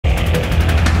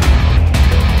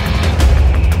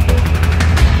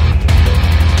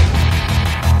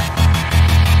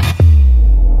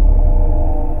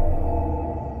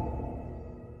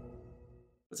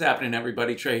happening,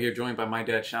 everybody? Trey here, joined by my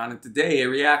dad, Sean. And today,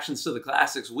 reactions to the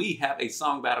classics, we have a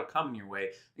song battle coming your way.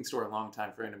 Thanks to our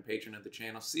longtime friend and patron of the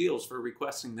channel, Seals, for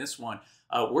requesting this one.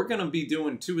 We're going to be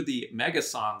doing two of the mega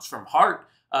songs from Heart,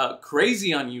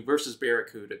 Crazy on You versus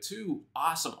Barracuda. Two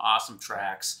awesome, awesome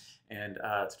tracks. And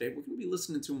today, we're going to be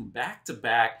listening to them back to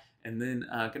back. And then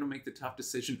going to make the tough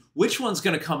decision, which one's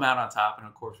going to come out on top. And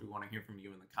of course, we want to hear from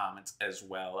you in the comments as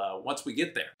well once we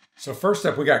get there. So first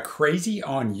up, we got Crazy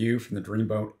on You from the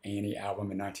Dreamboat Annie album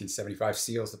in 1975.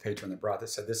 Seals, the patron that brought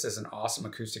this, said this is an awesome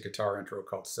acoustic guitar intro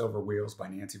called Silver Wheels by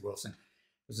Nancy Wilson.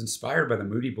 It was inspired by the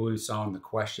Moody Blues song, The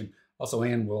Question. Also,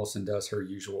 Ann Wilson does her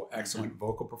usual excellent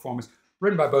vocal performance,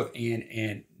 written by both Ann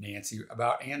and Nancy,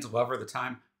 about Ann's lover at the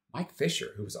time, Mike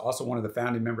Fisher, who was also one of the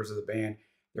founding members of the band.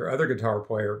 Their other guitar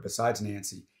player besides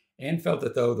Nancy. Ann felt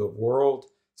that though the world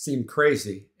seemed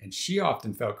crazy, and she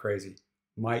often felt crazy,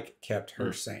 Mike kept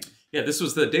her sane. Yeah, this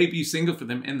was the debut single for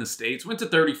them in the States. Went to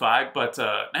 35, but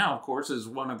now, of course, is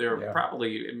one of their,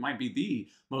 probably, it might be the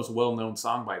most well-known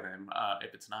song by them.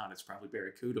 If it's not, it's probably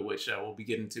Barracuda, which we'll be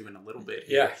getting to in a little bit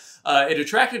here. It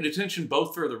attracted attention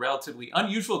both for the relatively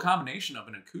unusual combination of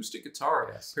an acoustic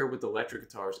guitar paired with electric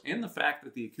guitars, and the fact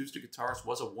that the acoustic guitarist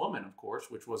was a woman, of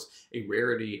course, which was a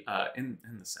rarity in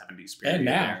the 70s period. And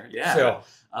now. So,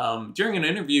 during an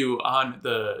interview on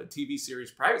the TV series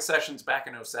Private Sessions back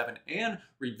in 2007, Ann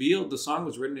revealed the song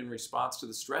was written in response to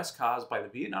the stress caused by the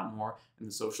Vietnam War and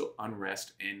the social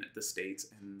unrest in the States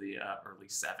in the early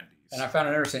 70s. And I found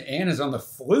it interesting, Ann is on the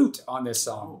flute on this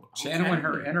song, channeling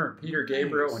her inner Peter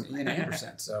Gabriel and Ian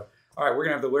Anderson. So, all right, we're going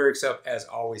to have the lyrics up as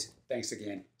always. Thanks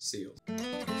again, Seals. Done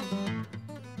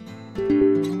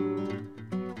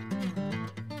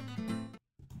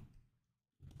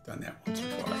that once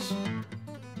or twice.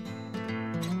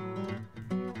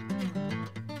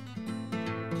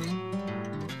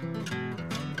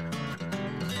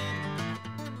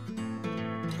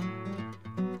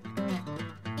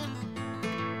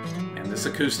 This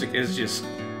acoustic is just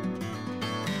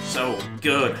so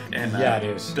good, and it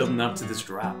is building up to this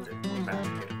drop that we're about to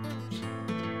get.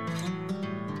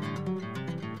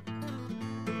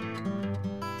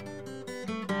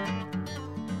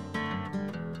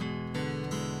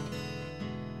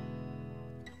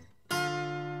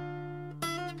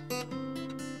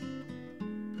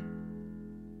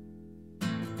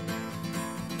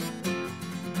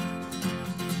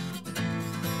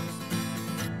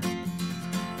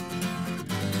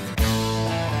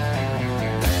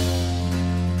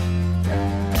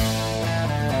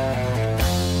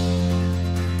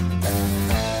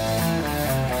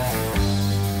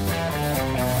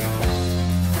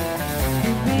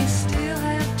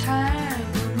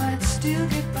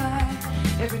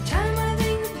 Every time I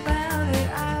think about it,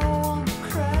 I want to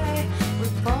cry.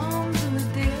 With bombs and the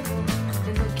devil,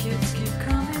 and the kids keep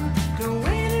coming. Don't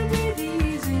wait to breathe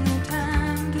easy, no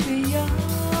time to be young.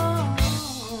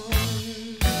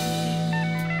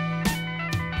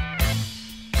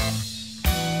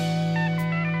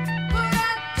 But I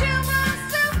tell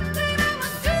myself that I'ma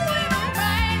do it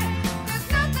alright. There's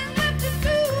nothing left to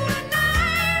do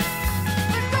tonight.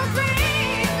 Let's go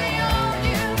crazy on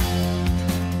you.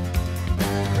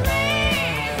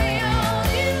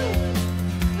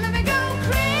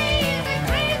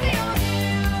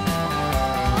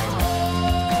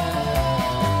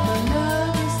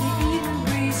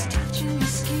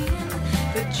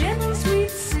 Gentle sweet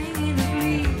singing of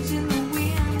leaves in the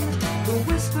wind, the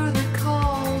whisper that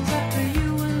calls after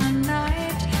you in the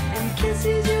night, and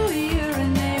kisses your ear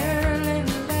in the early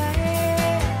light.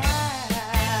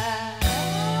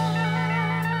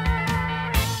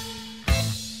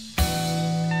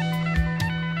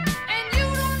 And you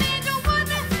don't need to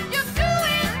wonder, you're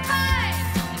doing fine.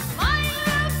 My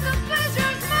love, the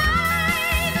pleasure's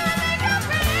mine. Let me go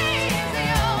crazy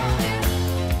on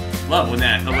you. Love when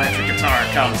that electric guitar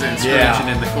comes in, screeching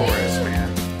in the chorus, man.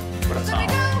 What a song.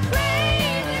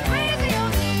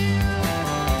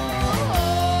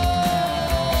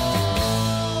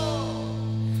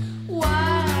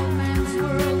 Wild man's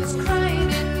world is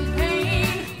crying in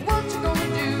pain. What you gonna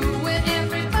do when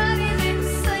everybody's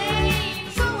insane?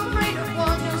 So afraid of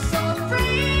one, you're so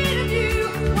afraid of you.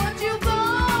 What you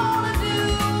gonna do?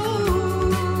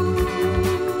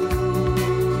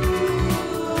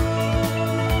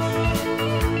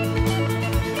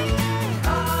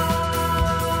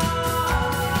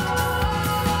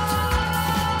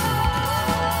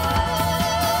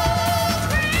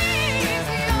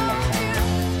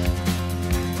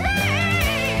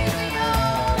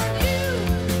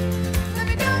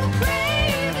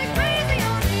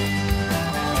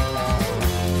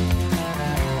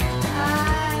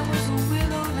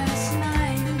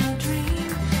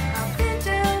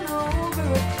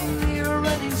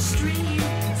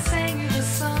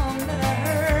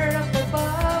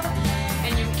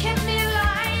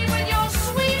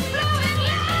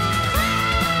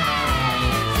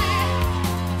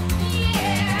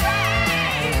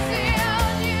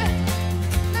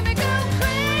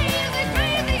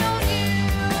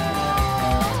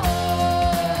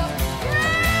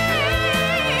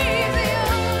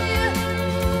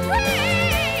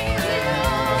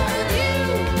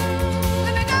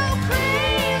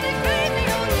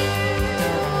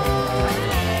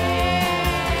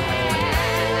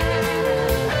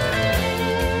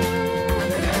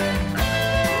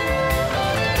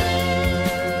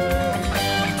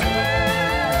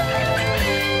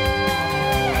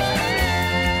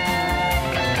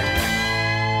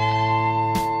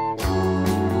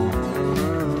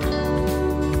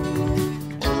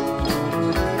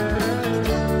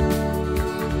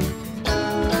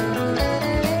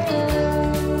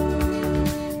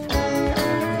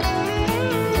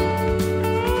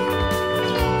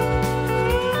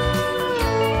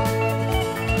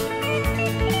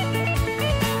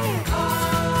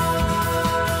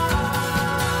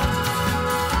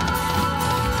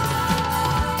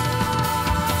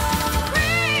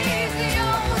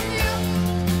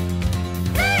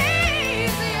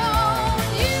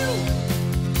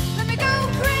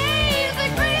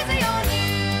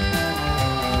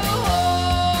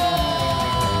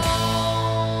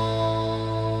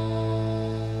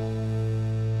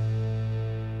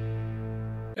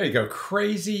 There you go.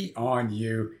 Crazy on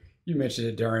You. You mentioned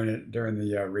it during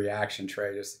the reaction,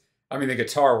 Trey. I mean, the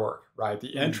guitar work, right? The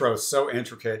intro is so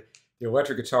intricate. The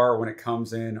electric guitar when it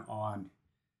comes in on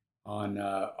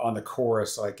the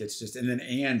chorus, like it's just, and then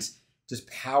Ann's just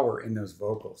power in those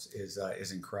vocals is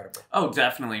incredible. Oh,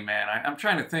 definitely, man. I'm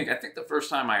trying to think. I think the first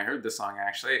time I heard this song,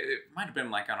 actually, it might have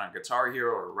been like on a Guitar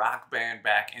Hero or a Rock Band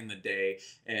back in the day.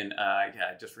 And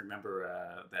yeah, I just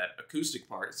remember that acoustic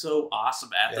part. It's so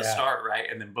awesome at the start,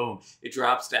 right? And then boom, it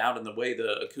drops down, and the way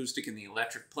the acoustic and the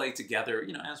electric play together,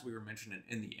 you know, as we were mentioning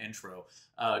in the intro,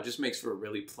 just makes for a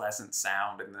really pleasant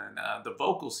sound. And then the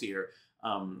vocals here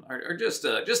are just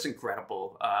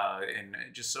incredible and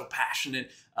just so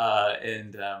passionate,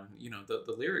 and you know,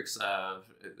 the lyrics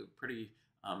pretty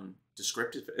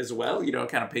descriptive as well, you know,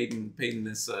 kind of painting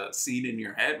this scene in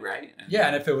your head, right? And, yeah,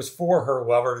 and if it was for her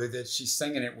lover, that she's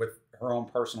singing it with her own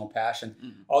personal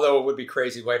passion, although it would be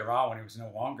crazy later on when he was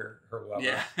no longer her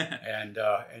lover, and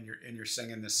you're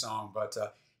singing this song. But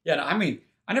yeah, I mean,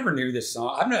 I never knew this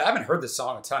song. I haven't heard this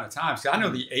song a ton of times. I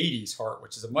know the '80s Heart,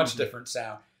 which is a much different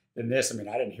sound than this. I mean,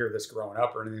 I didn't hear this growing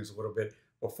up or anything. It was a little bit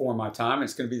before my time.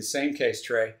 It's going to be the same case,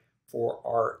 Trey, for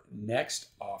our next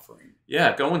offering.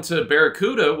 Yeah, going to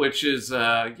Barracuda, which is,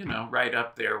 you know, right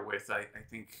up there with, I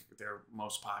think, their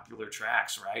most popular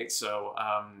tracks, right? So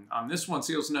on this one,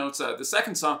 Seals notes, the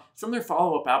second song is from their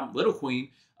follow-up album, Little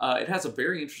Queen. It has a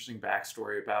very interesting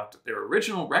backstory about their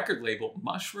original record label,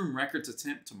 Mushroom Records'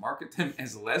 attempt to market them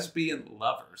as lesbian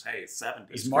lovers. Hey, 70s.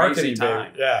 It's marketing,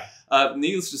 time. Baby. Yeah.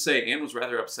 Needless to say, Ann was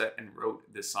rather upset and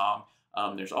wrote this song.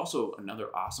 There's also another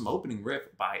awesome opening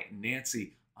riff by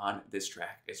Nancy on this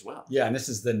track as well. Yeah, and this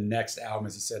is the next album,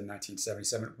 as he said, in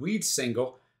 1977. Lead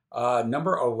single,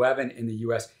 number 11 in the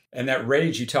U.S. And that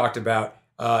rage you talked about,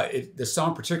 the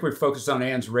song particularly focused on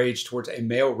Ann's rage towards a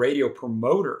male radio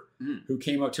promoter who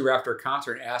came up to her after a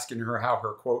concert asking her how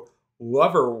her, quote,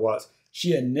 lover was.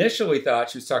 She initially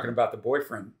thought she was talking about the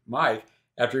boyfriend, Mike,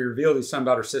 after he revealed he was something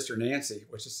about her sister, Nancy,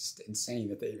 which is just insane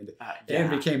that they even did.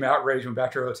 Ann became outraged, went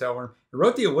back to her hotel room, and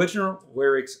wrote the original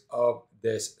lyrics of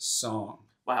this song.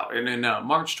 Wow. And in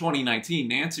March 2019,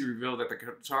 Nancy revealed that the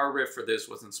guitar riff for this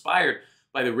was inspired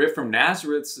by the riff from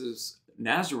Nazareth's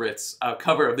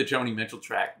cover of the Joni Mitchell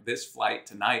track, This Flight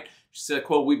Tonight. She said,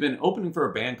 quote, we've been opening for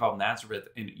a band called Nazareth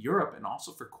in Europe and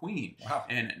also for Queen. Wow.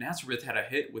 And Nazareth had a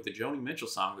hit with the Joni Mitchell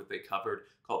song that they covered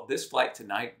called This Flight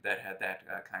Tonight that had that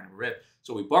kind of riff.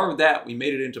 So we borrowed that, we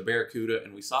made it into Barracuda,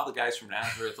 and we saw the guys from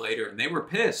Nazareth later, and they were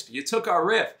pissed. You took our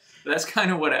riff. But that's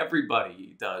kind of what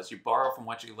everybody does. You borrow from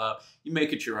what you love, you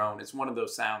make it your own. It's one of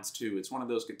those sounds, too. It's one of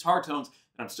those guitar tones,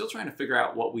 and I'm still trying to figure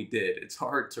out what we did. It's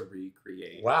hard to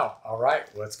recreate. Wow. All right,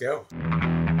 let's go.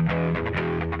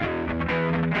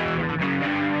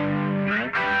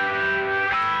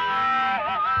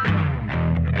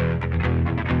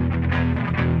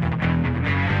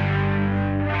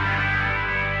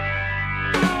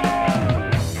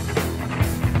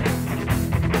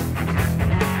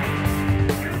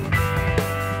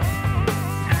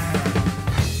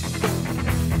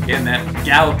 And that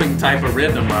galloping type of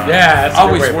rhythm that's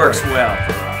always works well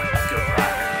for good rock.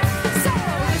 So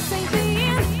this ain't the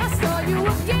end. I saw you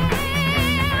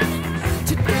again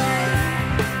today.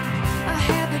 I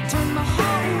had to turn my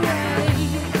heart away.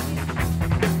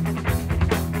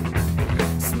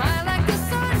 Smile like the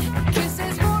sun,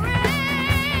 kisses forever,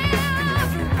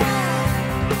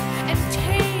 and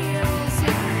tales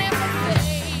that never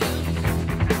fade.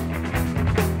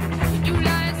 You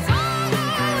lie so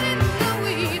in the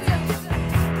weeds.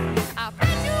 I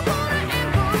bet you wanna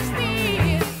ambush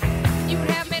me. You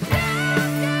have me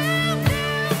down, down,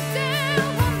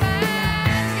 down on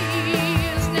my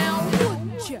knees. Now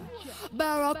would you,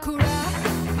 Barracuda?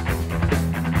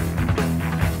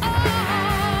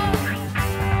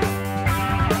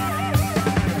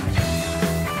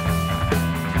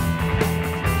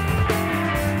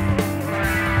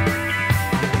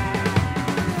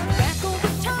 Back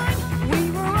over time, we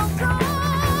were all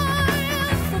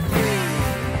flying for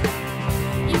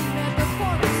free. You never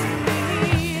promised me.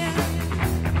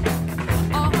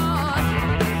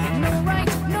 No right,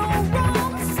 no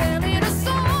wrong, selling a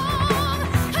song,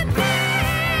 a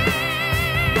name,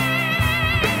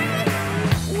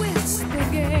 whisper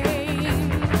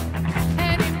game.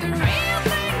 And if the real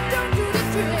thing don't do the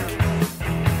trick,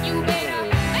 you better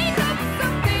make up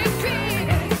something quick.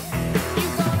 You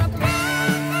gonna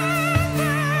burn to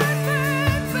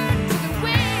the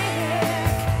wick.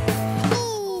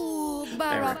 Ooh,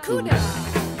 Barracuda.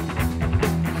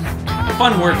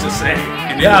 Fun word to say.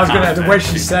 Yeah, I was gonna. The way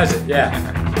she says it, yeah.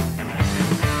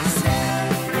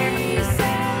 Sell you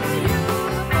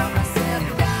from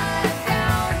myself, dive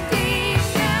down deep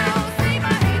now. See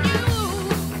my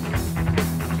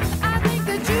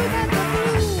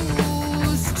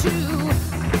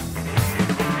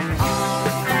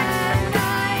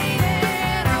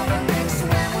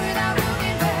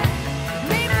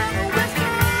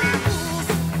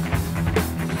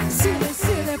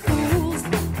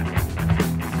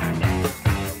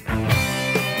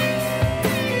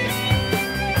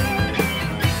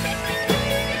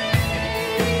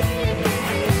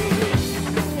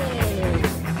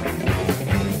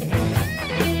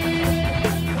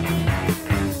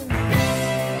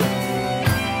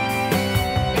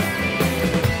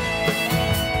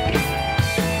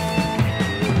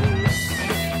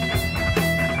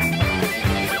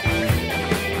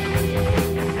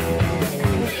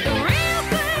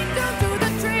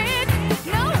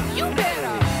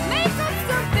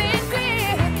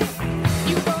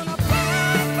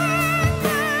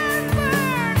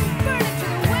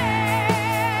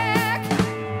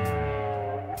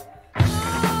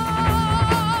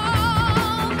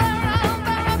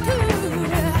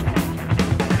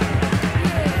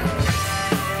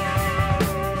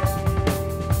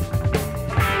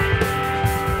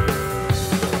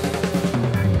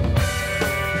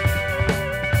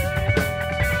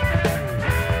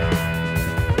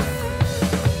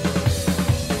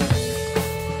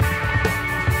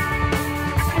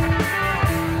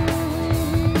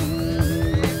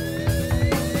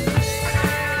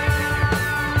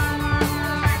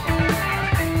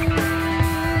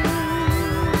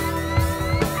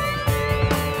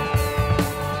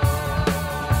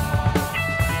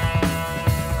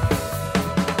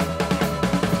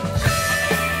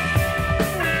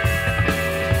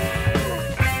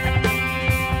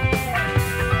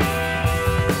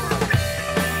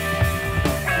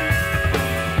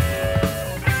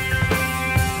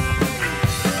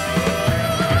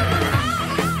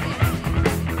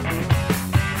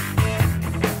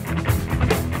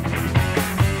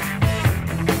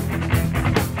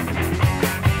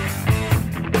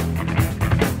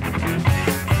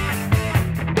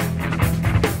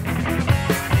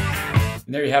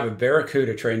have a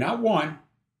Barracuda, Trey. Not one,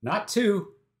 not two,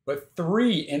 but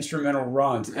 3 instrumental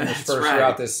runs in That's dispersed right.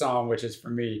 throughout this song, which is for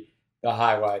me the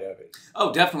highlight of it.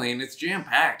 Oh, definitely, and it's jam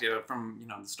packed from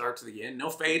the start to the end.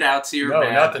 No fade outs here, No,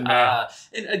 man. nothing, man.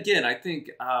 And again, I think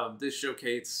this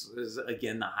showcase is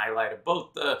again the highlight of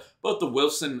both the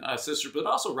Wilson sisters, but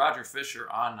also Roger Fisher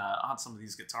on some of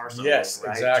these guitar solos. Yes,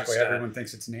 right? exactly. Just, Everyone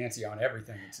thinks it's Nancy on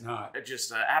everything. It's not.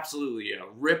 just absolutely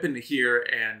ripping to hear,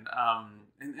 and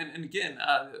again,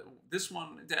 this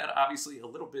one, Dad, obviously a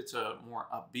little bit more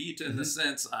upbeat in the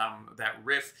sense that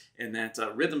riff and that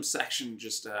rhythm section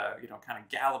just kind of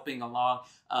galloping along,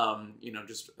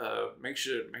 just makes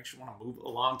you want to move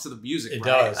along to the music. It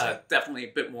right? does. Definitely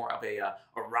a bit more of a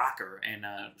rocker, and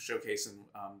showcasing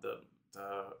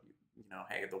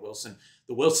hey, the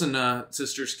Wilson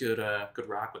sisters could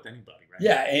rock with anybody, right?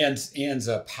 Yeah, and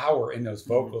power in those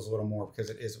vocals a little more because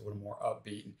it is a little more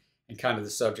upbeat and kind of the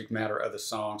subject matter of the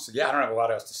song. So yeah, I don't have a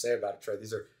lot else to say about it, Trey.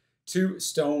 These are 2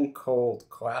 stone cold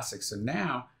classics. So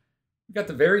now we've got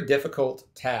the very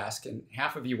difficult task, and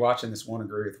half of you watching this won't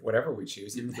agree with whatever we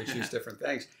choose, even if we choose different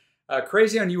things.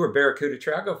 Crazy on You or Barracuda,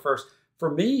 Trey. I'll go first. For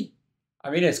me, I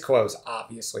mean, it's close,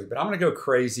 obviously, but I'm going to go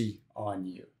Crazy on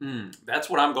You. That's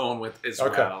what I'm going with as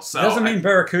well. So it doesn't mean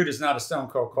Barracuda is not a stone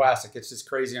cold classic. It's just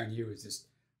Crazy on You is just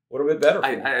a little bit better for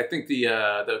me. I think the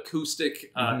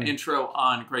acoustic intro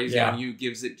on Crazy on You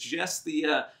gives it just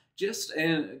the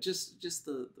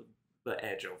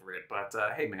edge over it. But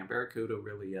hey, man, Barracuda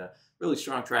really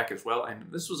strong track as well.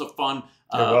 And this was a fun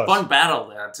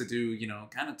battle to do.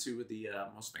 Kind of 2 of the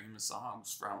most famous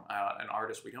songs from an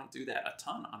artist. We don't do that a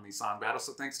ton on these song battles.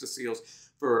 So thanks to Seals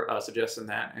for suggesting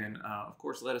that. And of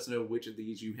course, let us know which of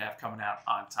these you have coming out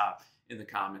on top in the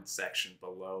comments section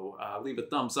below. Leave a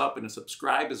thumbs up and a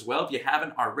subscribe as well if you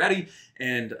haven't already.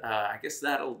 And I guess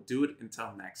that'll do it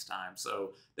until next time.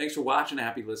 So thanks for watching.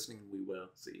 Happy listening. We will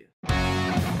see you.